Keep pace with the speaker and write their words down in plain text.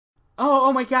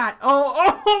Oh my god.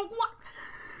 Oh, what?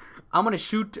 I'm gonna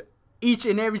shoot each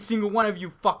and every single one of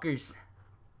you fuckers.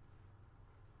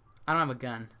 I don't have a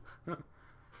gun.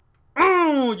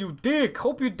 Oh, you dick.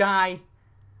 Hope you die.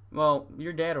 Well,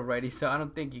 you're dead already, so I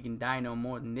don't think you can die no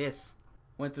more than this.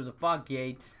 Went through the fog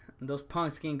gate. And those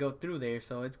punks can't go through there,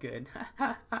 so it's good.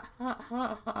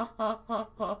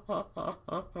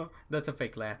 That's a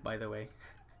fake laugh, by the way.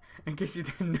 In case you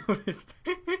didn't notice.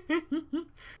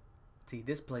 See,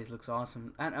 this place looks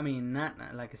awesome. I mean, not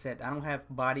like I said, I don't have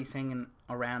bodies hanging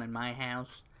around in my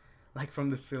house, like from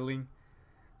the ceiling.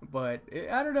 But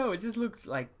I don't know, it just looks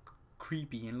like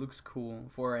creepy and looks cool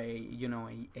for a, you know,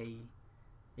 a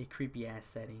creepy ass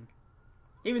setting.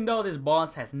 Even though this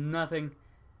boss has nothing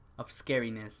of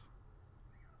scariness.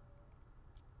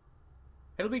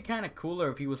 It'll be kind of cooler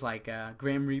if he was like a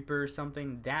Grim Reaper or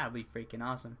something. That'll be freaking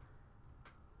awesome.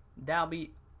 That'll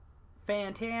be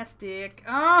fantastic.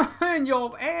 Oh, in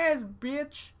your ass,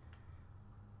 bitch.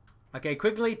 Okay,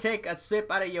 quickly take a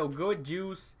sip out of your good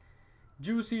juice.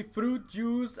 Juicy fruit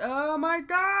juice. Oh my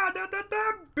god, that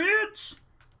bitch.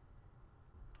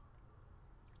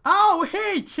 Oh,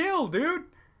 hey, chill, dude.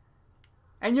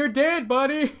 And you're dead,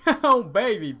 buddy. Oh,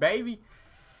 baby, baby.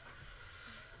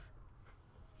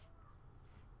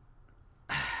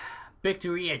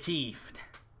 Victory achieved.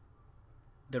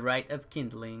 The right of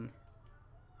kindling.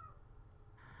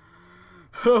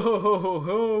 Ho ho ho ho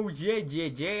ho. Yeah, yeah,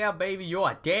 yeah, baby.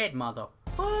 You're dead,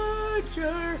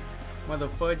 motherfudger.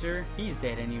 Motherfudger. He's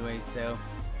dead anyway, so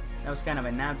that was kind of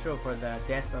a natural for the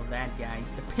death of that guy.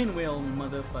 The pinwheel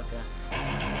motherfucker.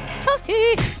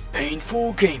 Toasty!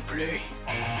 Painful gameplay.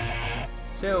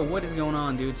 So, what is going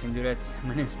on, dudes and dudettes?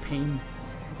 My name is Pain,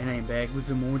 and I'm back with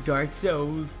some more Dark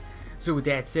Souls. So with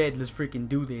that said, let's freaking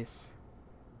do this.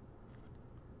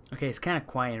 Okay, it's kind of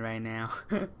quiet right now.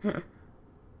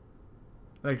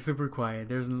 Like super quiet.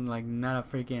 There's like not a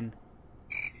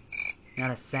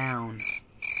sound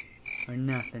or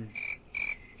nothing.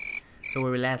 So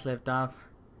where we last left off,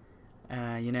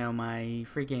 you know, my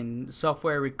freaking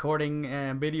software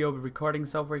recording, video recording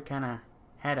software kind of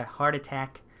had a heart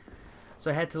attack.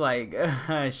 So I had to like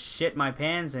shit my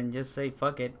pants and just say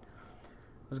fuck it.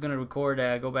 I was gonna record,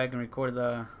 go back and record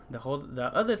the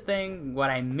other thing, what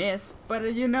I missed,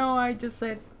 but you know, I just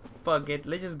said, fuck it.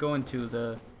 Let's just go to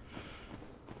the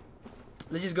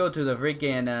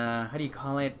freaking, how do you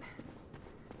call it?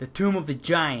 The Tomb of the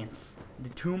Giants. The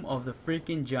Tomb of the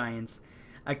freaking Giants.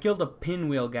 I killed a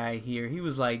pinwheel guy here. He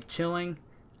was like chilling.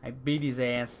 I beat his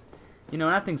ass. You know,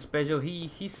 nothing special.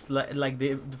 He's like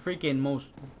the freaking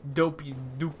most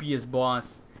doopiest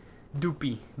boss.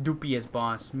 Doopiest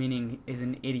boss, meaning is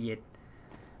an idiot.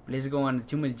 Let's go on the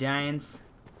Tomb of the Giants.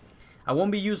 I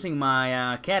won't be using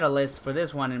my catalyst for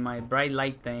this one in my bright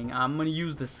light thing. I'm gonna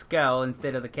use the skull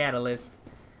instead of the catalyst.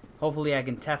 Hopefully I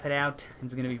can tough it out.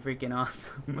 It's gonna be freaking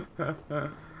awesome.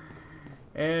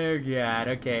 Oh god,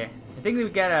 okay. I think we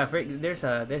got a there's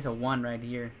a one right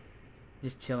here.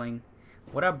 Just chilling.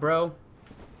 What up, bro?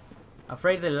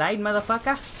 Afraid of the light,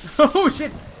 motherfucker? Oh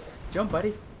shit! Jump,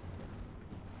 buddy.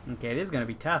 Okay, this is gonna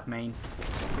be tough, man.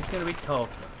 It's gonna be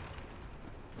tough.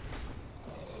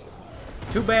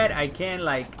 Too bad I can't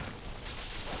like.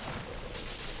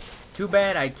 Too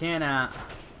bad I can't.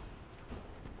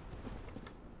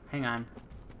 Hang on.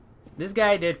 This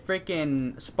guy did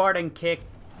freaking Spartan kick.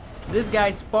 This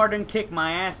guy Spartan kicked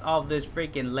my ass off this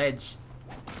freaking ledge.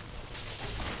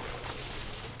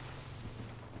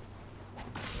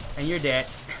 And you're dead.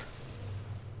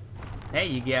 There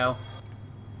you go.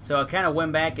 So I kind of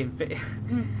went back and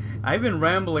I've been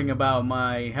rambling about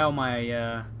how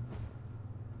my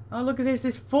oh look at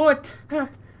this foot. I've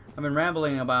been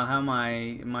rambling about how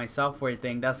my software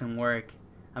thing doesn't work.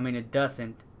 I mean, it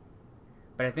doesn't.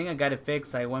 But I think I got it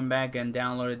fixed. I went back and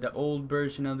downloaded the old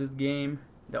version of this game.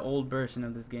 The old version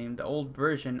of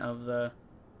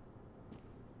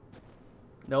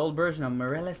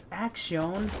Morellis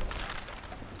Action.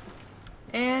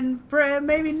 And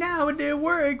maybe now it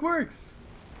works.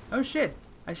 Oh shit,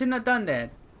 I shouldn't have done that.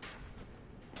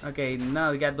 Okay,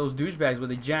 now we got those douchebags with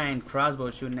a giant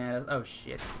crossbow shooting at us. Oh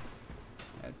shit.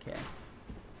 Okay.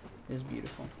 This is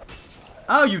beautiful.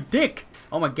 Oh, you dick!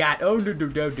 Oh my god. Oh,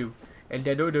 do. And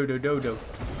do.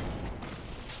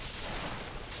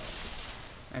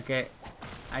 Okay.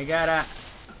 I gotta.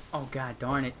 Oh god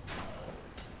darn it.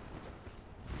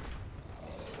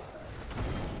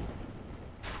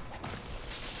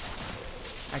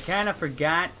 I kinda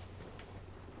forgot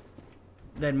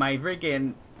that my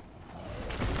freaking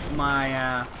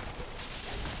I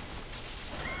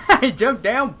jumped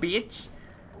down, bitch.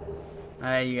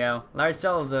 There you go. Large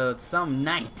cell of some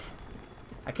night.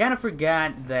 I kind of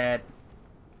forgot that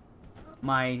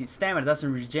my stamina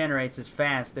doesn't regenerate as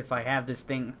fast if I have this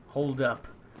thing hold up.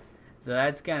 So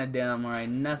that's kind of dumb. Alright,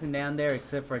 nothing down there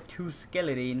except for 2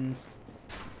 skeletons.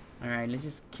 Alright, let's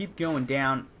just keep going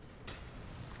down.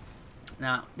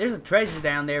 Now, there's a treasure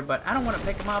down there, but I don't want to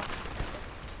pick them up.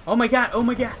 Oh my god, oh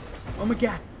my god, oh my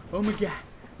god, oh my god,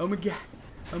 oh my god,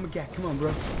 oh my god, come on,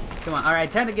 bro. Come on, alright,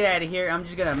 time to get out of here. I'm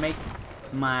just gonna make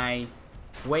my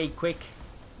way quick.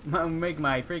 Make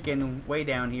my freaking way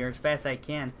down here as fast as I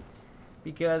can.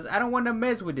 Because I don't want to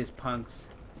mess with these punks.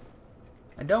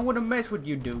 I don't want to mess with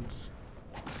you dudes.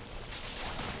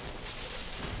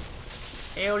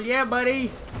 Hell yeah,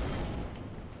 buddy.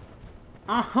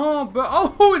 Bro.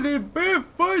 Oh, the big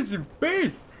fuzzy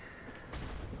beast.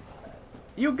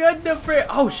 You got the frick.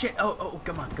 Oh shit. Oh,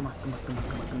 come on, come on, come on, come on,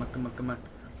 come on, come on, come on, come on.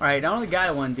 Alright, I only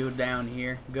got one dude down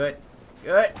here. Good.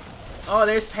 Good. Oh,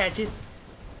 there's Patches.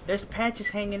 There's Patches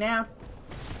hanging out.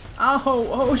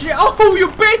 Oh shit. Oh, you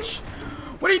bitch.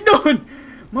 What are you doing?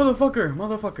 Motherfucker,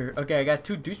 motherfucker. Okay, I got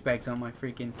 2 douchebags on my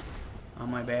freaking, on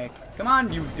my back. Come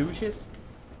on, you douches.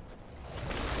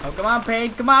 Oh, come on,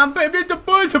 Pain. Come on, baby. The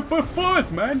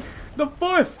fuss, man. The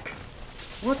fusk.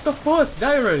 What the fuss?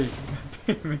 Die already.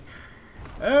 Damn it.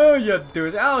 Oh, you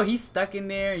douche. Oh, he's stuck in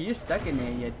there. You're stuck in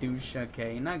there, you douche.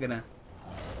 Okay, you're not gonna.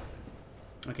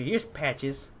 Okay, here's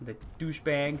Patches, the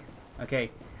douchebag. Okay,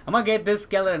 I'm gonna get this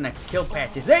skeleton and kill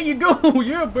Patches. There you go.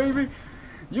 Yeah, baby.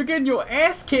 You're getting your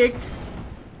ass kicked.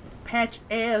 Patch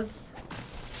ass.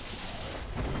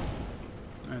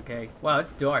 Okay. Wow,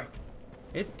 it's dark.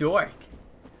 It's dark.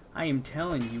 I am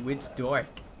telling you, it's dark.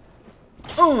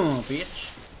 Oh,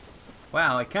 bitch.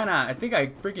 Wow, I think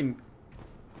I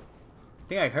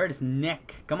heard his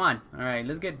neck. Come on. All right,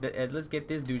 let's get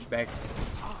this douchebags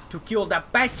to kill the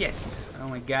Patches. Oh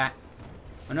my god.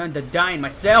 I'm not dying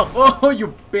myself. Oh,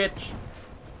 you bitch.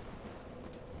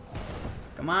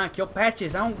 Come on, kill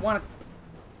Patches. I want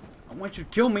you to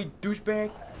kill me,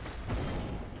 douchebag.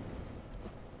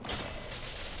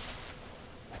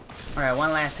 Alright,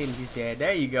 one last hit and he's dead.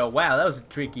 There you go. Wow, that was a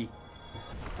tricky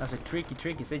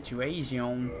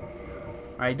situation.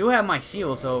 Alright, I do have my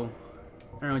shield, so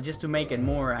I don't know, just to make it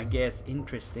more, I guess,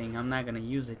 interesting. I'm not gonna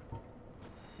use it.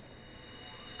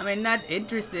 I mean, not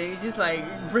interesting. It's just like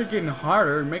freaking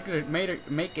harder. Make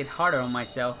it harder on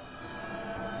myself.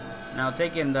 Now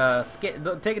taking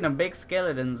the big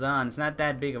skeletons on, it's not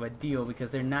that big of a deal because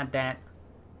they're not that.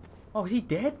 Oh, is he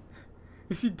dead?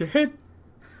 Is he dead?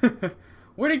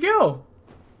 Where'd he go?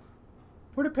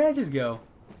 Where'd the Patches go?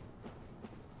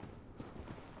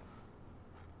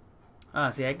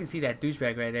 Oh, see, I can see that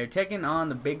douchebag right there. Taking on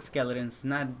the big skeletons is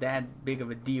not that big of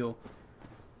a deal,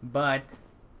 but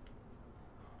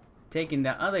taking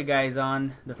the other guys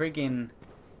on,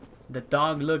 the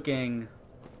dog-looking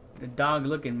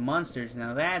monsters,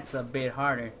 now that's a bit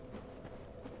harder.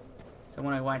 So I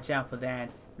want to watch out for that.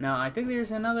 Now I think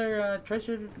there's another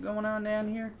treasure going on down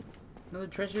here. Another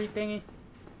treasury thingy.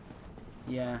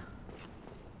 Yeah.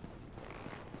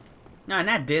 No,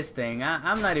 not this thing.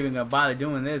 I'm not even gonna bother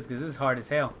doing this because this is hard as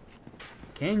hell.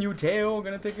 Can you tell?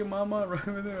 Gonna take your mama right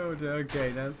with it. Okay,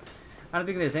 I don't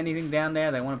think there's anything down there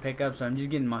that I want to pick up, so I'm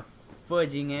just getting my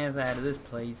fudging ass out of this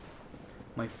place.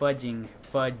 My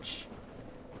fudge.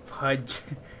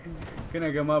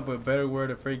 Gonna come up with a better word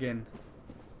to freaking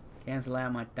cancel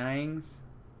out my things.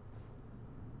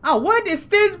 Oh, what? Is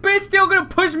this bitch still gonna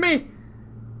push me?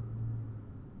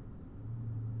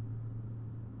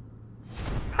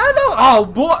 Hello? Oh,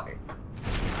 boy.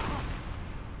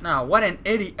 No, what an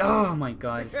idiot. Oh, my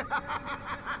God.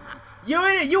 You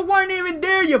weren't even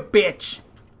there, you bitch.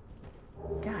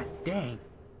 God dang.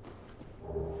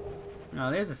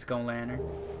 Oh, there's a skull lantern.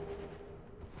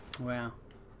 Wow.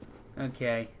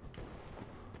 Okay.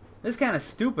 This is kind of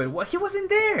stupid. What? He wasn't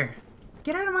there.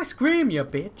 Get out of my screen, you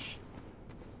bitch.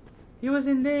 He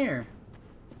wasn't there.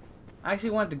 I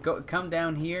actually wanted to come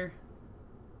down here.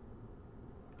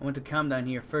 I want to come down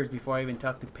here first before I even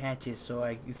talk to Patches, so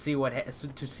I could see what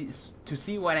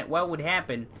what would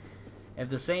happen if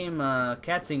the same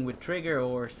cutscene would trigger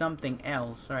or something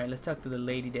else. All right, let's talk to the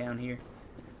lady down here.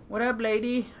 What up,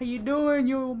 lady? How you doing?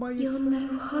 You're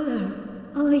no hollow,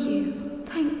 are you?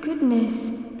 Thank goodness.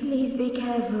 Please be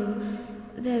careful.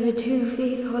 There are 2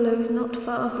 fierce hollows not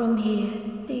far from here.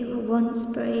 They were once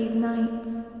brave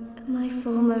knights, my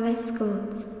former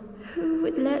escorts. Who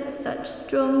would let such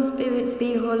strong spirits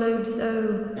be hollowed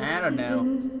so? I don't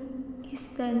know. Is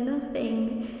there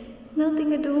nothing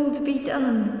at all to be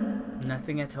done?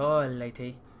 Nothing at all,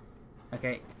 lady.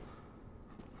 Okay.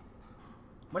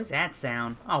 What is that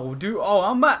sound? Oh, dude. Oh,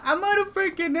 I'm out of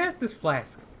freaking Estus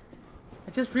flask.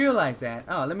 I just realized that.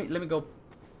 Oh, let me go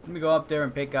up there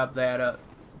and pick up that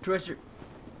treasure.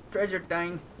 treasure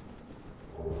thing.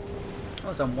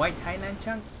 Oh, some white Thailand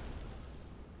chunks.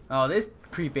 Oh, this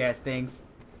creepy ass things.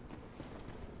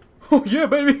 Oh yeah,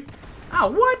 baby. Ah,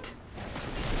 what?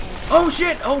 Oh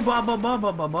shit. Oh,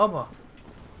 baba.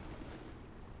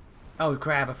 Oh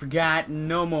crap, I forgot.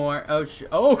 No more.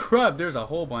 Oh crap, there's a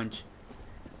whole bunch.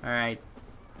 Alright.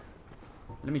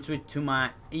 Let me switch to my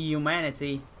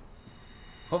humanity.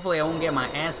 Hopefully I won't get my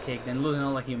ass kicked and losing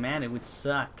all the humanity would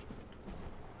suck.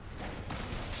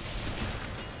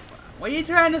 Why are you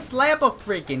trying to slap a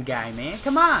freaking guy, man?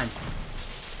 Come on.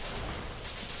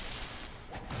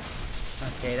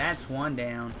 Okay, that's one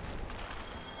down.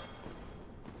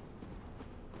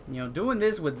 You know, doing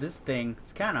this with this thing,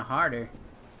 it's kind of harder.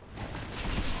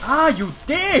 Ah, you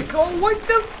dick! Oh, what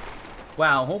the?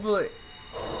 Wow, hopefully...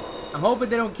 I'm hoping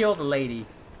they don't kill the lady.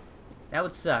 That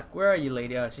would suck. Where are you,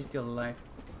 lady? Oh, she's still alive.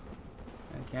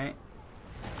 Okay.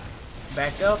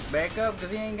 Back up, because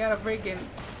he ain't got a freaking...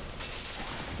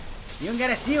 You ain't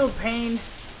got a shield, Pain.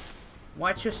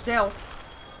 Watch yourself.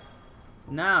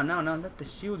 No, not the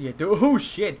shield yet. Oh,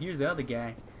 shit, here's the other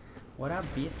guy. What up,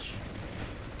 bitch?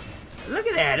 Look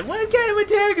at that. What kind of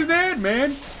attack is that,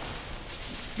 man?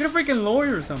 Get a freaking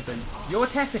lawyer or something. Your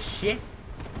attack's a shit.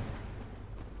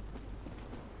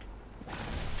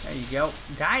 There you go.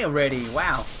 Die already.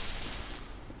 Wow.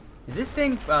 Is this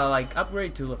thing like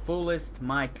upgraded to the fullest?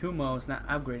 My Kumo is not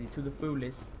upgraded to the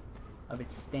fullest of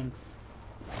its stinks.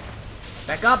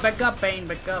 Back up, Bane.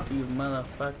 Back up, you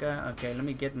motherfucker. Okay, let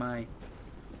me get my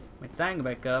thing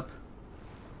back up.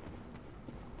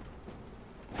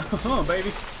 Oh,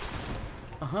 baby.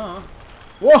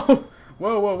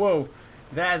 Whoa.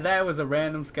 That was a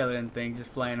random skeleton thing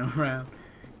just flying around.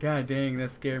 God dang,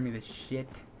 that scared me to shit.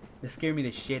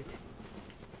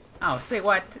 Oh, say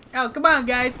what? Oh, come on,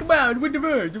 guys, come on. With the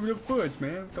fudge,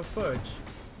 man. With the fudge.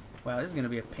 Wow, this is gonna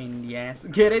be a pain in the ass.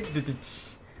 Get it?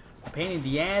 A pain in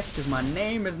the ass, because my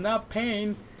name is not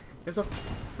Pain. It's a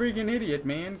freaking idiot,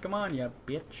 man. Come on, you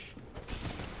bitch.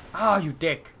 Oh, you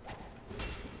dick.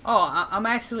 Oh, I'm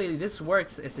actually, this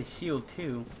works as a shield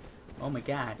too. Oh my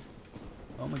god.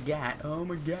 Oh my god.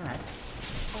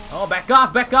 Oh, back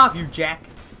off, you jack.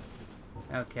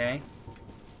 Okay.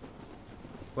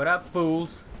 What up,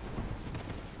 fools?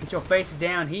 Get your faces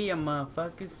down here,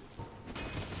 motherfuckers.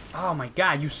 Oh my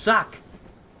god, you suck.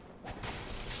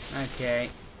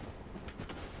 Okay.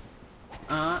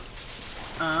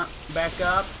 Back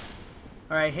up.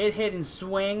 Alright, hit and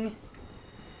swing.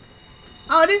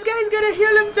 Oh, this guy's gonna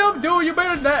heal himself, dude. You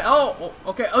better not. Oh,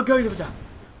 okay.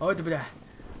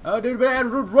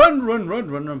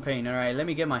 Run, Pain. Alright, let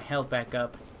me get my health back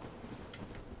up.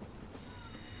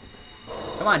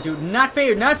 Come on, dude. Not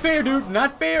fair, dude.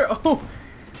 Not fair. Oh,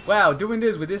 wow. Doing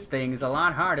this with this thing is a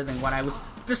lot harder than what I was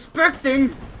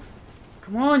expecting.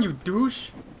 Come on, you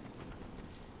douche.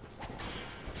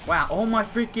 Wow, all my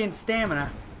freaking stamina.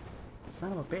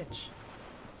 Son of a bitch.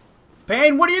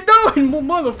 Pain, what are you doing,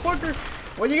 motherfucker?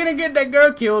 Well, you're gonna get that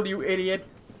girl killed, you idiot.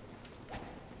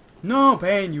 No,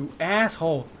 Pain, you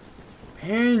asshole.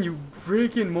 Pain, you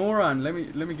freaking moron. Let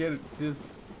me get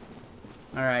this.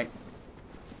 All right.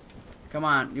 Come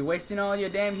on, you're wasting all your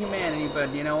damn humanity,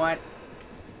 but you know what?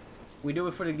 We do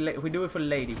it for the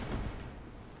lady.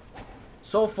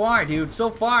 So far, dude.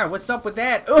 So far. What's up with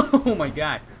that? Oh my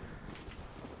god.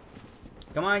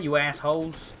 Come on, you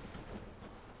assholes.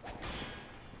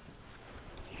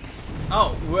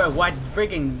 Oh, what?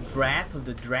 Freaking Wrath of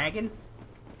the Dragon?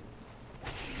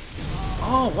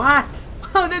 Oh, what?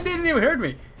 Oh, that didn't even hurt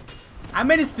me. I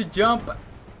managed to jump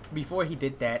before he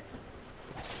did that.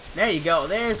 There you go.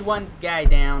 There's one guy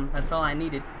down. That's all I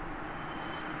needed.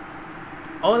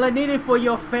 All I needed for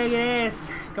your faggot ass.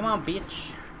 Come on,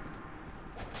 bitch.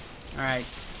 Alright.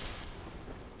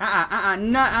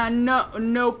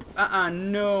 Nope.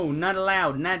 No, not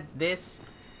allowed. Not this.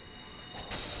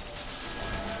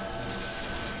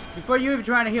 Before you even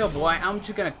try to heal, boy, I'm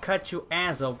just gonna cut your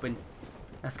ass open.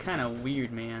 That's kind of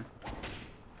weird, man.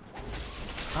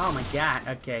 Oh my god.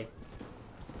 Okay.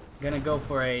 Gonna go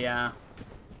for a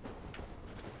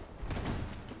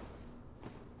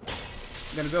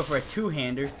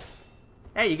two-hander.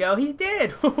 There you go. He's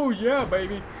dead. Oh yeah,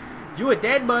 baby. You a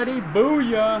dead, buddy.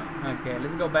 Booyah. Okay,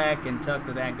 let's go back and talk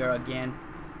to that girl again.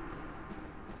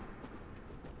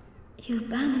 You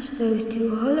banished those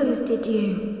two hollows, did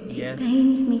you? Yes. It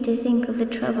pains me to think of the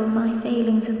trouble my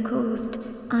failings have caused.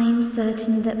 I am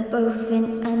certain that both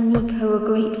Vince and Nico are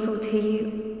grateful to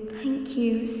you. Thank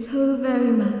you so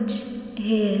very much.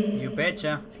 Here. You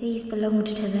betcha. These belonged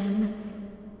to them.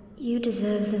 You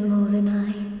deserve them more than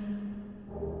I.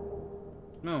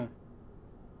 No.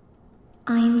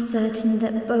 I'm certain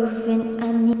that both Vince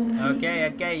and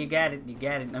Okay, you got it.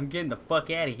 I'm getting the fuck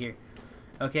out of here.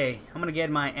 Okay, I'm gonna get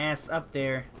my ass up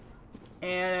there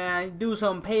and do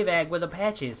some payback with the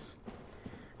patches.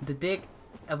 The dick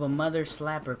of a mother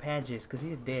slapper patches, cause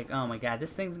he's a dick. Oh my god,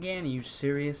 this thing's again? Are you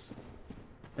serious?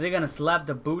 Are they gonna slap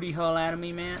the booty hole out of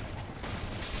me, man?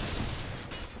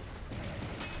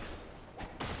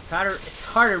 It's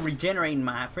harder regenerating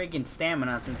my freaking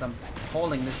stamina since I'm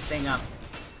holding this thing up.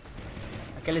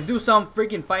 Okay, let's do some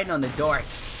freaking fighting on the door.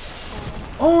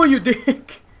 Oh, you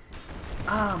dick!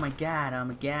 Oh my god, oh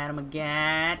my god, oh my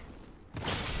god.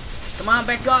 Come on,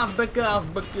 back off, back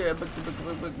off, back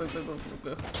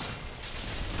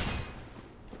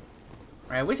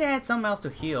Alright, I wish I had something else to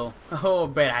heal. Oh,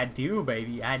 but I do,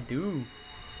 baby, I do.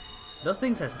 Those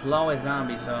things are slow as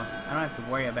zombies, so I don't have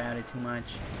to worry about it too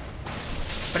much.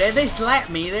 But if they slap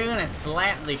me, they're gonna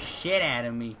slap the shit out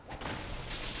of me.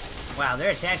 Wow,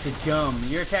 their attacks are dumb.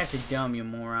 Your attacks are dumb, you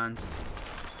morons.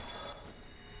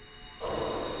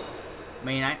 I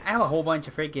mean, I have a whole bunch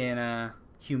of freaking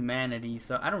humanity,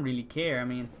 so I don't really care. I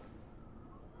mean,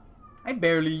 I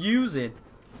barely use it.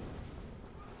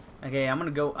 Okay, I'm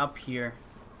gonna go up here.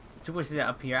 So what's that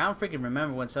up here? I don't freaking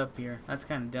remember what's up here. That's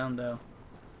kind of dumb, though.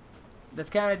 That's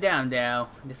kind of dumb, though.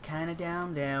 That's kind of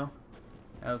dumb, though.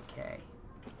 Okay.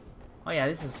 Oh yeah,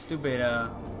 this is a stupid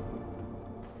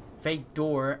fake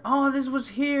door. Oh, this was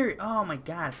here. Oh my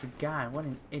god, I forgot. What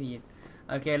an idiot.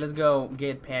 Okay, let's go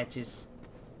get patches.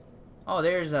 Oh,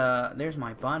 there's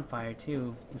my bonfire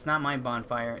too. It's not my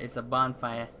bonfire. It's a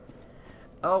bonfire.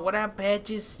 Oh, what up,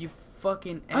 patches? You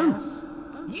fucking ass.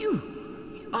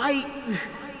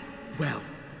 Well,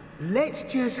 let's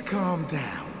just calm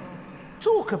down.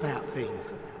 Talk about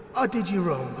things. I did you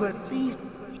wrong, but these...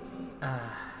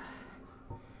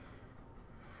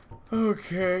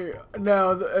 Okay,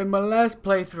 now in my last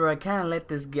playthrough, I kind of let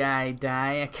this guy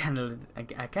die. I kind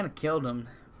of killed him,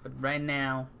 but right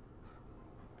now,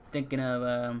 thinking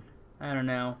of I don't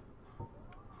know.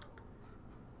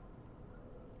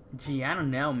 Gee, I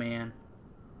don't know, man.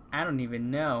 I don't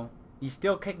even know. You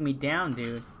still kick me down,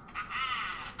 dude.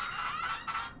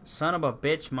 Son of a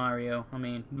bitch, Mario. I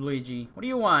mean, Luigi. What do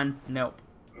you want? Nope.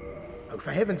 Oh,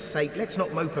 for heaven's sake, let's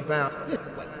not mope about.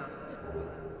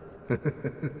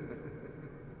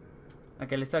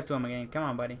 Okay, let's talk to him again. Come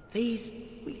on, buddy. These...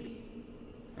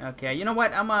 Okay, you know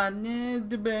what? I'm on.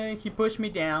 He pushed me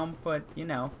down, but you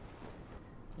know.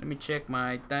 Let me check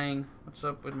my thing. What's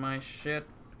up with my shit?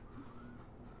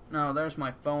 No, there's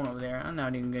my phone over there. I'm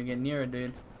not even gonna get near it,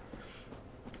 dude.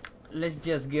 Let's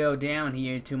just go down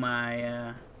here to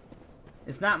my.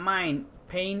 It's not mine.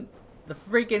 Pain. The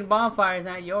freaking bonfire is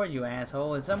not yours, you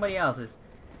asshole. It's somebody else's.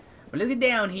 But let's get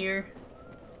down here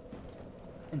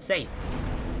and save.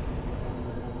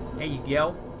 There you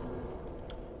go.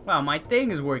 Well, my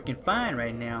thing is working fine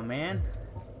right now, man.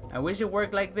 I wish it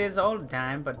worked like this all the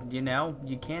time, but you know,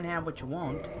 you can't have what you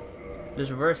want.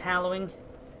 There's reverse hallowing.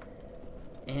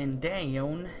 And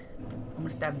damn, I'm gonna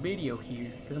stop video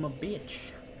here, because I'm a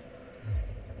bitch.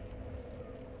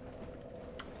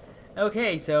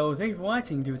 Okay, so thanks for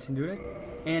watching, dudes and dudettes.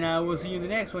 And I will see you in the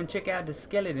next one. Check out the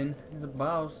skeleton. There's a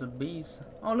boss, a beast.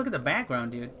 Oh, look at the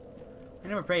background, dude. I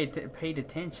never paid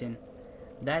attention.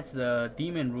 That's the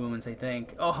demon ruins, I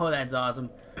think. Oh, that's awesome.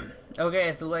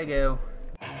 Okay, so Lego.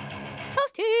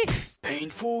 Toasty!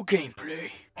 Painful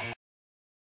gameplay.